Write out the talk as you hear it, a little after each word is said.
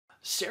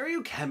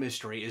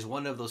Stereochemistry is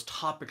one of those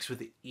topics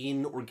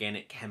within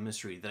organic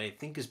chemistry that I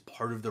think is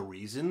part of the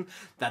reason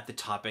that the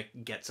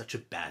topic gets such a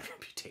bad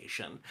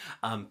reputation.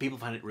 People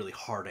find it really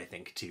hard, I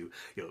think, to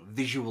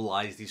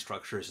visualize these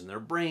structures in their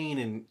brain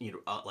and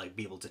like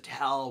be able to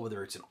tell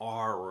whether it's an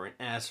R or an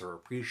S or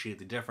appreciate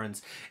the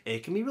difference.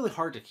 It can be really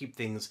hard to keep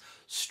things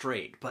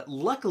straight, but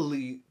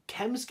luckily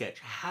ChemSketch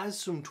has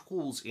some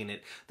tools in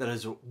it that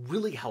is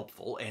really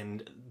helpful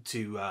and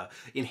to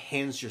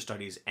enhance your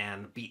studies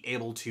and be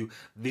able to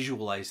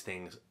visualize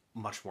things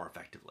much more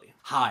effectively.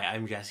 Hi,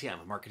 I'm Jesse.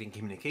 I'm a marketing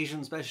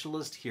communication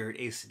specialist here at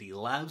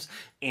ACDLabs,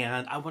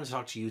 and I want to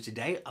talk to you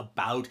today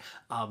about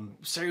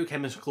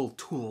stereochemical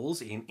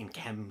tools in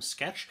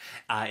ChemSketch.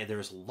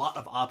 There's a lot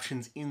of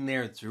options in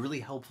there. It's really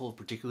helpful,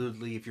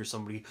 particularly if you're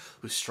somebody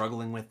who's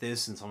struggling with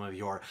this in some of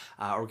your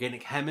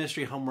organic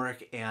chemistry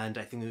homework, and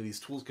I think that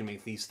these tools can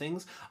make these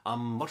things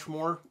much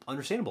more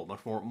understandable,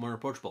 much more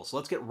approachable. So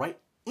let's get right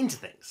into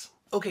things.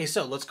 Okay,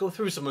 so let's go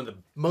through some of the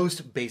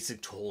most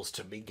basic tools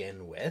to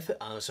begin with.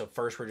 So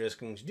first we're just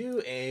going to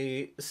do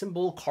a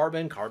simple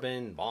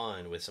carbon-carbon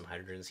bond with some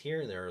hydrogens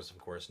here. There's of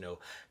course no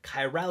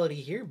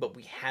chirality here, but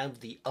we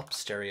have the up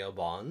stereo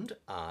bond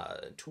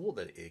tool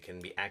that it can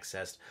be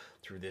accessed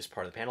through this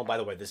part of the panel. By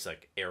the way, this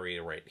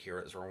area right here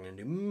is where we're going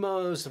to do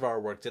most of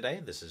our work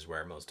today. This is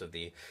where most of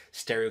the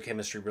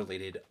stereochemistry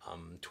related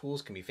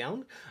tools can be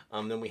found.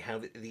 Then we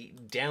have the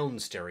down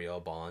stereo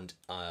bond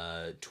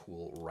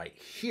tool right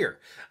here.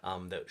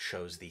 That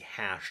shows the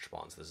hashed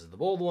bonds. This is the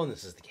bold one,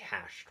 this is the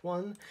hashed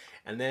one,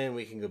 and then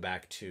we can go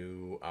back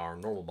to our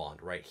normal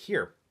bond right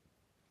here.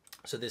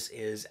 So this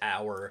is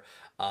our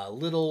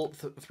little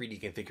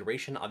 3D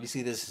configuration.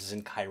 Obviously this is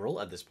in chiral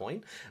at this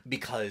point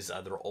because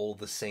they're all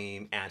the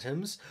same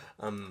atoms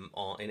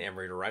in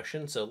every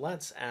direction. So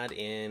let's add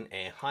in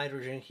a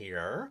hydrogen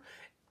here,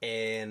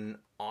 an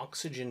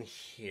oxygen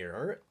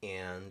here,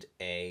 and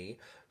a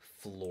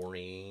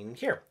fluorine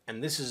here.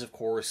 And this is of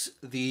course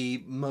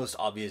the most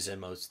obvious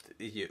and most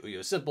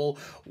simple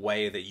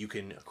way that you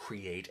can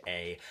create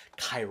a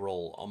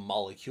chiral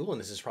molecule,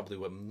 and this is probably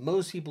what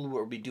most people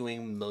will be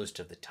doing most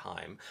of the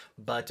time.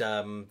 But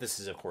this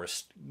is of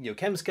course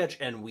ChemSketch,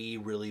 and we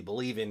really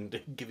believe in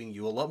giving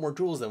you a lot more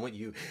tools than what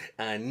you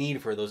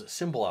need for those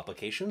simple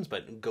applications,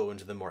 but go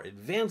into the more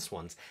advanced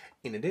ones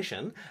in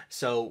addition.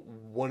 So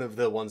one of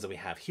the ones that we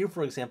have here,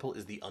 for example,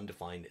 is the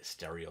undefined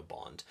stereo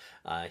bond.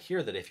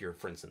 Here, that if you're,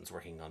 for instance,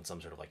 working on some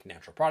sort of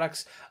natural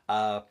products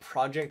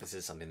project, this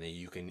is something that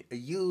you can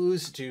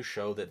use to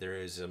show that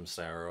there is some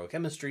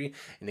stereochemistry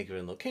in a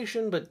given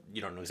location, but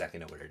you don't exactly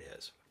know what it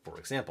is. For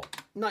example,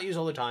 not used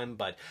all the time,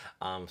 but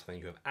something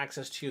you have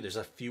access to. There's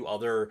a few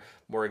other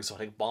more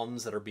exotic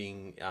bonds that are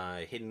being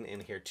hidden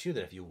in here too,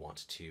 that if you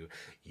want to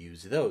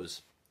use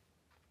those.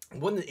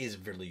 One that is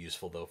really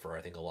useful though for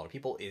I think a lot of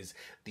people is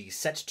the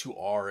set to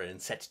R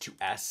and set to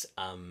S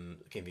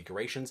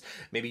configurations.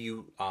 Maybe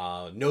you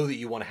know that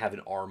you want to have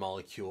an R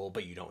molecule,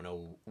 but you don't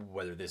know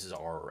whether this is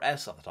R or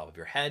S off the top of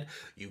your head.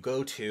 You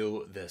go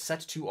to the set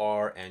to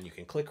R and you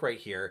can click right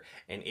here,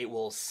 and it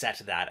will set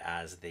that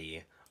as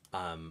the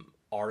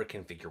R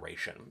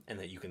configuration, and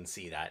that you can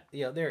see that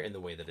there in the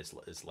way that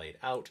it's laid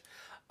out.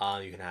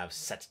 You can have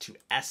set to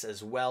S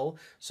as well,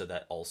 so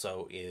that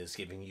also is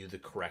giving you the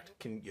correct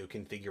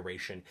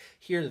configuration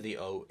here. The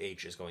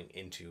OH is going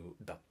into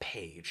the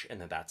page,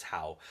 and that's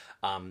how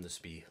this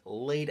will be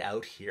laid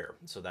out here.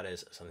 So that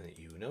is something that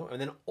you know. And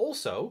then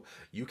also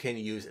you can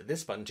use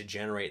this button to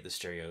generate the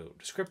stereo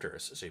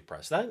descriptors. So you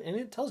press that, and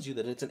it tells you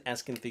that it's an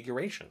S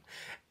configuration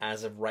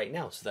as of right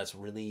now. So that's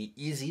really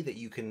easy that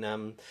you can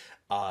do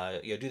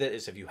that.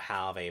 Is if you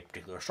have a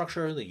particular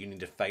structure that you need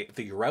to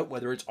figure out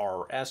whether it's R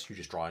or S, you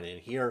just draw it in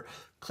here,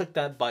 click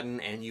that button,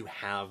 and you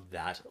have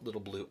that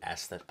little blue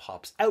S that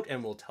pops out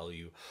and will tell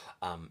you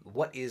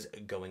what is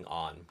going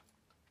on.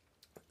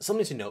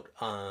 Something to note,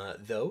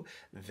 though,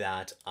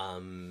 that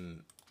I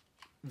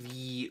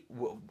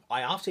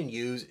often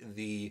use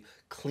the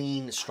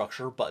clean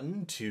structure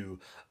button to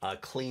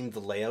clean the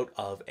layout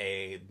of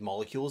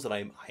molecules that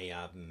I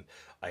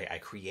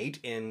create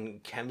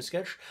in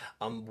ChemSketch.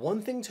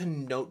 One thing to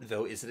note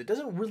though is that it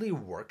doesn't really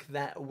work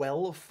that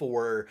well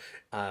for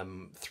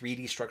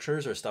 3D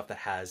structures or stuff that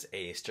has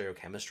a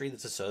stereochemistry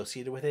that's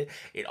associated with it.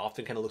 It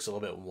often kind of looks a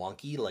little bit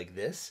wonky like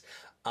this.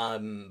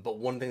 But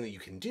one thing that you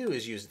can do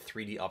is use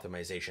 3D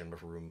optimization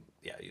with room.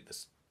 Yeah,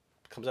 this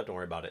comes up, don't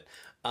worry about it.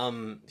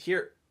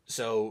 Here,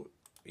 so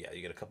yeah,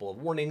 you get a couple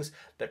of warnings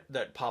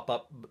that pop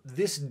up.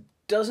 This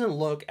doesn't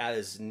look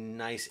as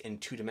nice in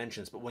 2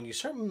 dimensions, but when you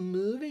start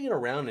moving it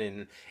around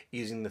and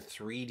using the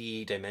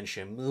 3D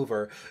dimension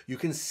mover, you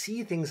can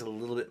see things a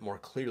little bit more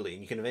clearly,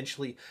 and you can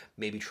eventually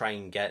maybe try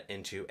and get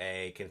into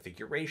a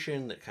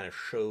configuration that kind of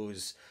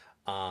shows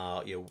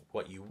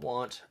what you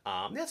want.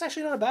 That's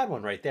actually not a bad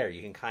one right there.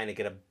 You can kind of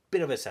get a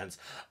bit of a sense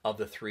of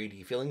the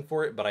 3D feeling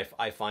for it, but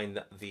I find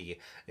that the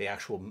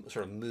actual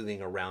sort of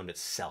moving around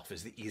itself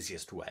is the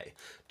easiest way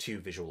to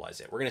visualize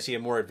it. We're going to see a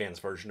more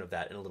advanced version of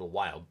that in a little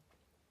while.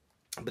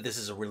 But this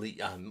is a really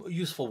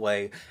useful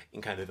way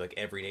in kind of like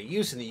everyday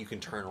use, and that you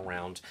can turn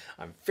around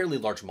fairly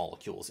large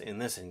molecules in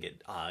this and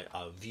get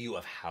a view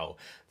of how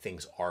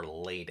things are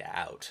laid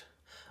out.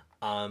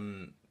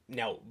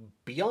 Now,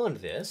 beyond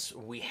this,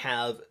 we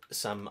have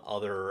some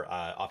other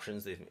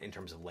options in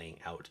terms of laying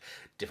out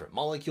different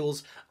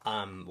molecules.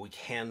 We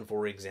can,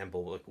 for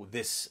example, like with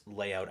this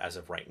layout as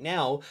of right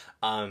now,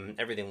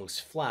 everything looks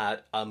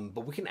flat,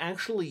 but we can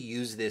actually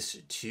use this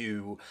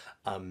to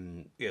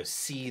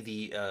see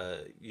the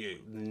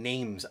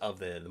names of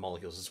the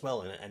molecules as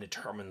well, and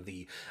determine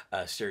the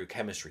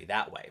stereochemistry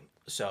that way.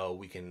 So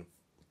we can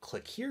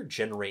click here,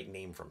 generate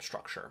name from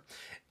structure.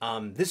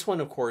 This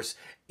one, of course,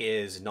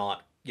 is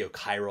not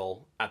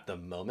chiral at the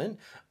moment.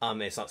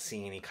 It's not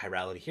seeing any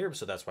chirality here,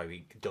 so that's why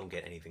we don't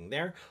get anything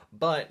there.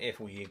 But if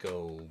we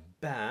go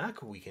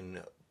back, we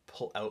can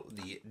pull out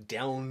the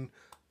down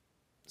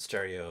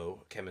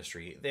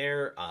stereochemistry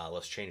there.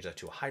 Let's change that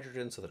to a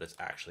hydrogen so that it's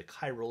actually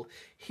chiral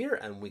here,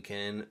 and we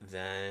can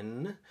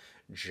then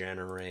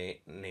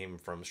generate name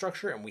from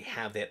structure, and we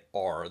have that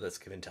R that's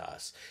given to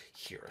us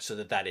here, so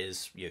that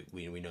is,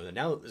 we know that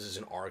now this is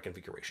an R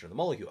configuration of the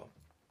molecule.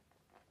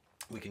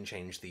 We can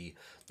change the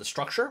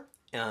structure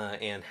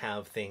and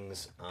have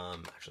things,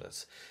 actually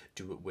let's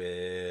do it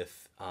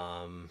with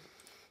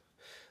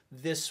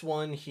this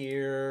one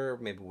here.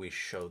 Maybe we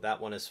show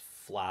that one as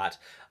flat,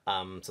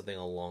 something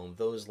along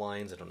those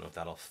lines. I don't know if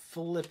that'll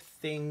flip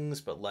things,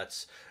 but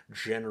let's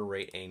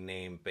generate a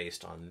name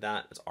based on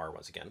that. It's R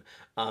once again.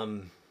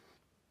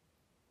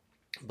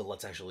 But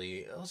let's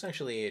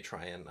actually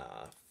try and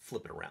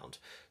flip it around.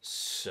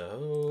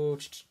 So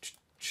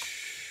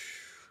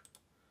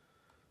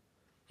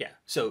yeah,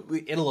 so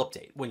it'll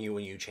update when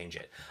you change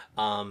it.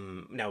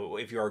 Now,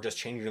 if you are just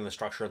changing the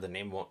structure, the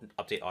name won't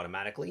update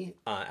automatically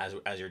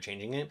as you're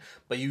changing it,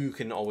 but you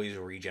can always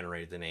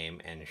regenerate the name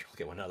and you'll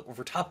get one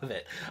over top of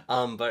it.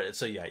 But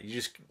so yeah, you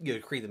just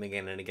create them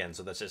again and again.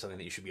 So that's just something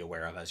that you should be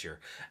aware of as you're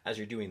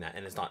doing that,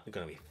 and it's not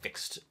going to be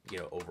fixed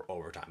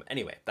over time.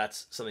 Anyway,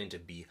 that's something to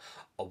be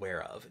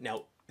aware of.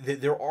 Now,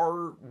 there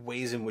are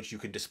ways in which you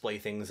could display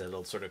things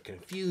that'll sort of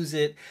confuse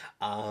it.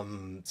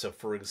 So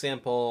for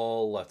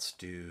example, that's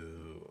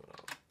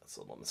a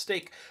little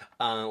mistake.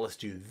 Let's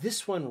do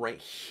this one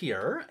right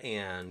here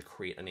and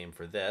create a name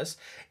for this.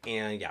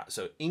 And yeah,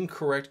 so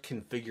incorrect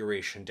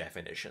configuration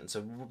definition.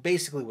 So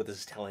basically what this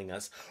is telling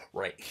us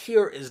right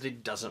here is that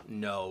it doesn't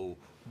know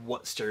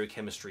what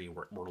stereochemistry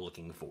we're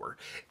looking for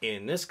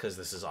in this, because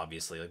this is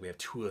obviously, like, we have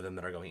two of them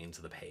that are going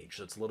into the page,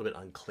 so it's a little bit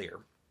unclear.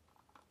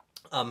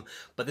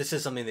 But this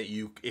is something that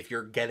if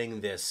you're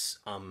getting this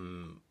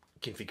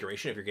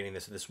configuration, if you're getting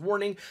this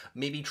warning,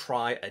 maybe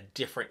try a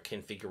different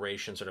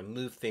configuration, sort of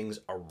move things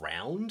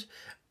around,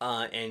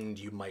 and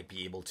you might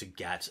be able to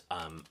get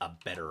a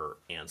better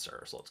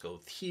answer. So let's go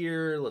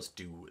here, let's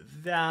do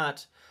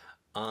that.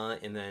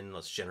 And then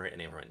let's generate a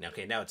name right now.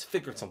 Okay, now it's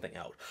figured something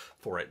out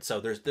for it.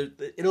 So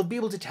it'll be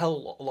able to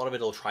tell a lot of it.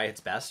 It'll try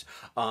its best.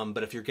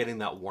 But if you're getting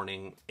that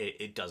warning,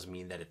 it does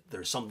mean that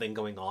there's something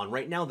going on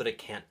right now that it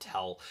can't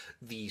tell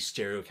the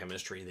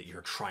stereochemistry that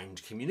you're trying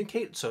to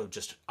communicate. So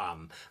just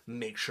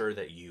make sure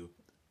that you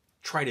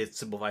try to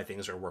simplify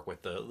things or work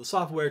with the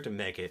software to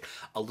make it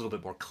a little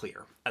bit more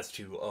clear as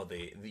to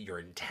your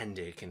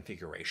intended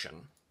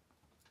configuration.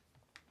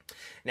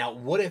 Now,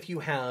 what if you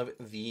have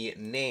the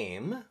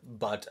name,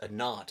 but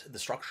not the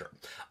structure?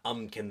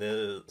 Can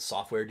the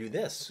software do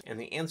this? And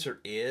the answer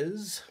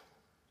is,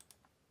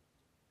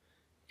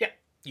 yeah,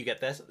 you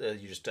get this.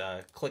 You just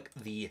click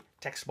the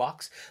text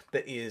box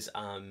that is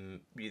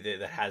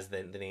that has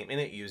the name in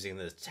it using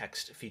the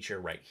text feature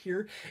right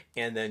here,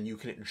 and then you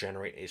can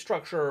generate a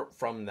structure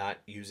from that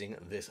using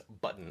this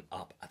button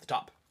up at the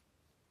top.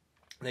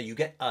 Now you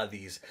get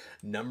these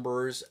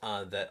numbers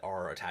that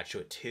are attached to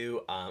it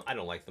too. I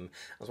don't like them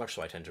as much,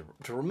 so I tend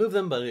to remove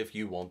them, but if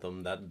you want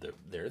them,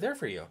 they're there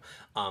for you.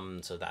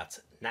 So that's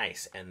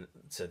nice. And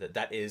so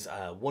that is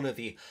one of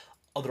the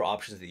other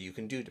options that you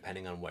can do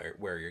depending on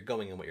where you're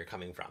going and what you're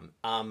coming from.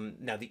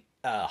 Now the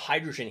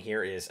hydrogen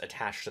here is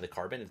attached to the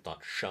carbon. It's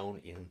not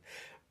shown in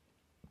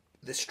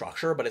this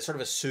structure, but it's sort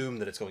of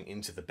assumed that it's going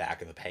into the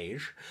back of the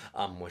page,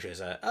 which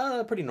is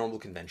a pretty normal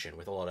convention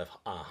with a lot of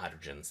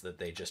hydrogens, that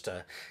they just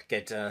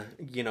get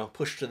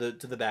pushed to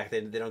the back.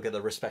 They don't get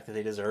the respect that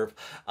they deserve.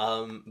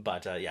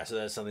 Yeah, so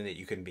that's something that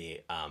you can be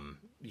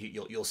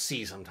you'll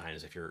see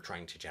sometimes if you're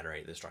trying to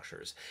generate the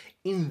structures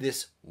in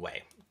this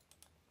way.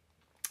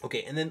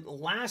 Okay, and then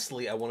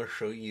lastly, I want to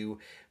show you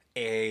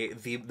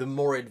the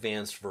more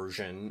advanced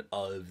version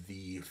of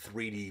the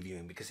 3D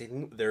viewing, because I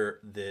think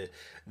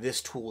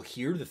this tool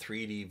here, the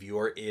 3D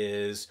viewer,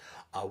 is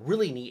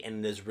really neat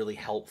and is really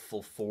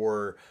helpful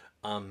for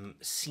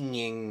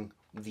seeing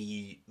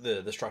the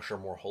structure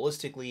more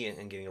holistically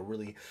and getting a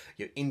really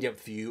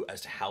in-depth view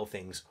as to how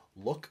things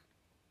look.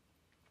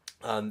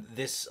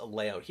 This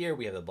layout here,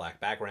 we have the black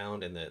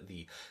background and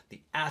the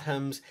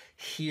atoms.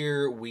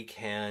 Here we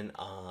can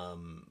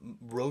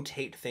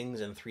rotate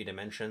things in 3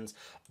 dimensions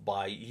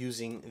by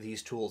using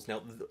these tools.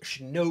 Now,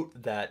 should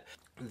note that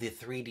the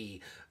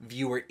 3D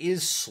viewer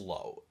is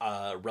slow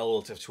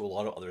relative to a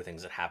lot of other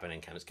things that happen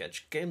in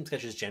ChemSketch.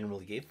 ChemSketch is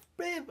generally,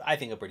 I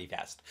think, a pretty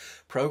fast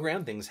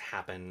program. Things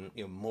happen,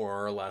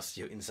 more or less,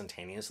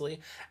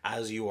 instantaneously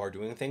as you are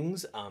doing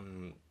things.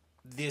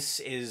 This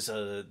is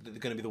going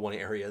to be the one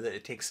area that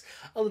it takes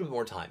a little bit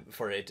more time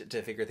for it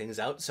to figure things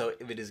out. So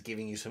if it is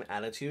giving you some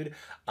attitude,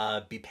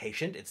 be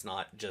patient. It's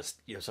not just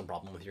some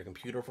problem with your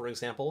computer, for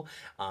example.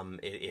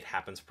 It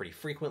happens pretty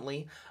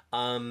frequently.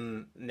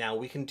 Now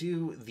we can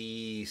do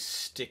the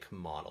stick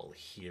model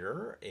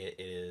here. It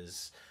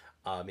is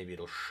maybe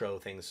it'll show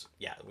things.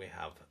 Yeah, we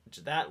have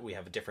that. We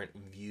have different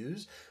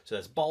views. So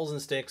that's balls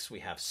and sticks. We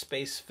have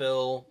space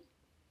fill.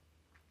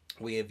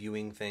 We have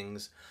viewing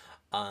things.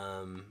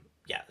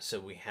 Yeah, so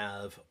we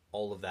have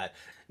all of that.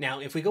 Now,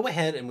 if we go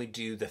ahead and we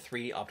do the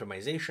 3D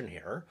optimization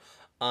here,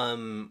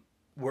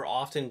 we're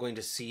often going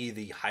to see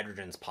the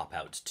hydrogens pop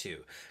out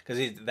too,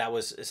 because that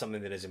was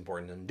something that is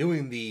important in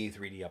doing the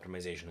 3D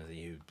optimization, is that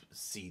you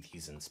see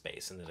these in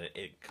space and that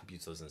it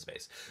computes those in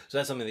space. So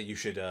that's something that you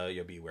should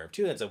you'll be aware of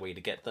too. That's a way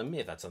to get them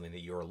if that's something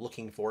that you're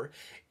looking for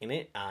in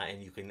it,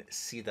 and you can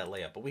see that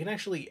layout. But we can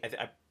actually,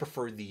 I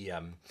prefer the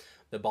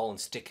ball and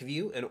stick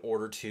view in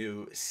order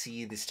to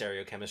see the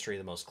stereochemistry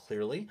the most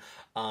clearly.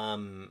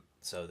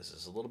 So this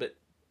is a little bit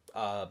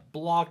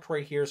blocked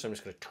right here, so I'm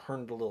just going to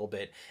turn it a little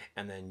bit,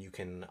 and then you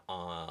can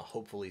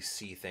hopefully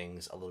see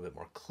things a little bit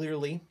more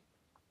clearly.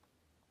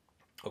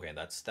 Okay,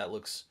 that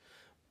looks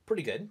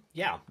pretty good.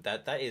 Yeah,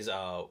 that is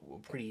a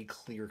pretty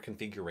clear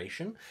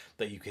configuration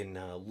that you can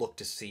look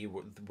to see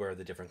where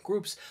the different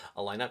groups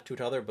line up to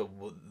each other. But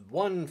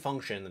one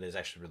function that is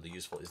actually really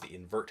useful is the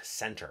invert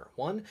center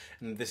one,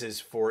 and this is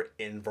for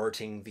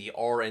inverting the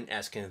R and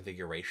S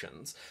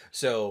configurations.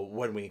 So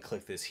when we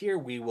click this here,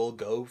 we will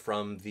go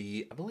from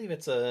the, I believe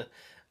it's a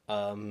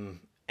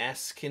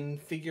S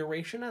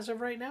configuration as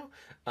of right now,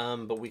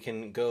 but we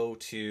can go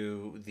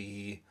to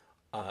the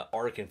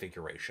R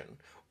configuration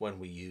when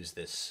we use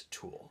this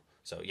tool.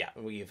 So yeah,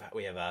 we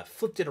have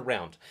flipped it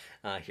around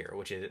here,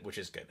 which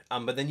is good.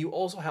 But then you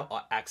also have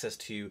access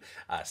to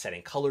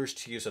setting colors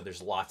too. So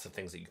there's lots of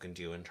things that you can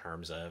do in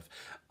terms of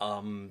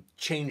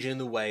changing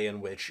the way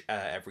in which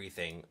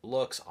everything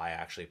looks. I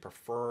actually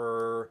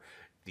prefer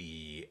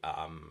the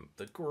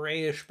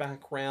grayish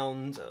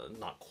background,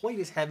 not quite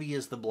as heavy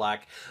as the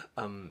black,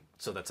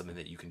 so that's something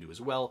that you can do as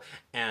well.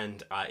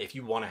 And if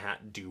you want to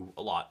do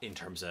a lot in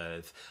terms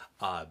of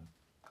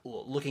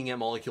looking at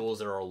molecules,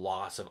 there are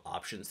lots of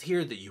options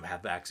here that you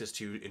have access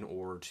to in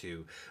order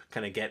to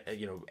kind of get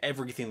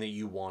everything that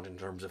you want in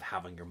terms of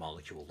having your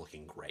molecule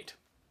looking great.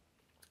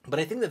 But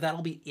I think that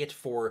that'll be it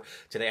for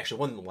today.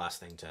 Actually, one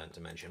last thing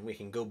to mention. We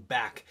can go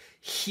back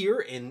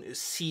here and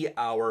see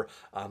our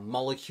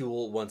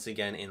molecule once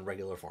again in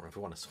regular form. If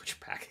we want to switch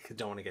back, I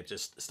don't want to get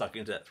just stuck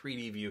into that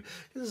 3D view,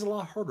 because it's a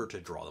lot harder to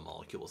draw the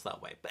molecules that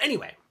way. But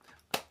anyway,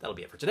 that'll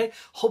be it for today.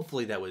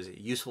 Hopefully that was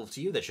useful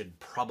to you. That should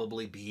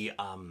probably be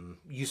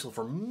useful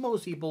for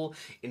most people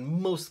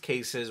in most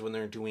cases when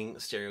they're doing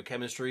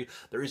stereochemistry.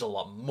 There is a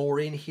lot more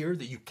in here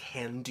that you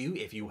can do.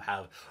 If you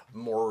have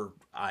more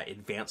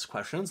advanced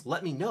questions,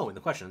 let me know in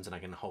the questions and I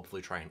can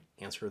hopefully try and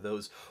answer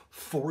those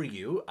for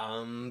you.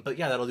 But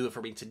yeah, that'll do it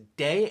for me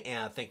today,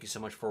 and thank you so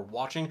much for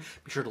watching.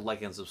 Be sure to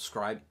like and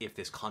subscribe if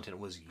this content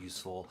was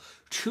useful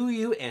to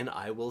you, and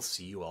I will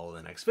see you all in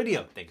the next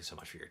video. Thank you so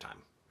much for your time.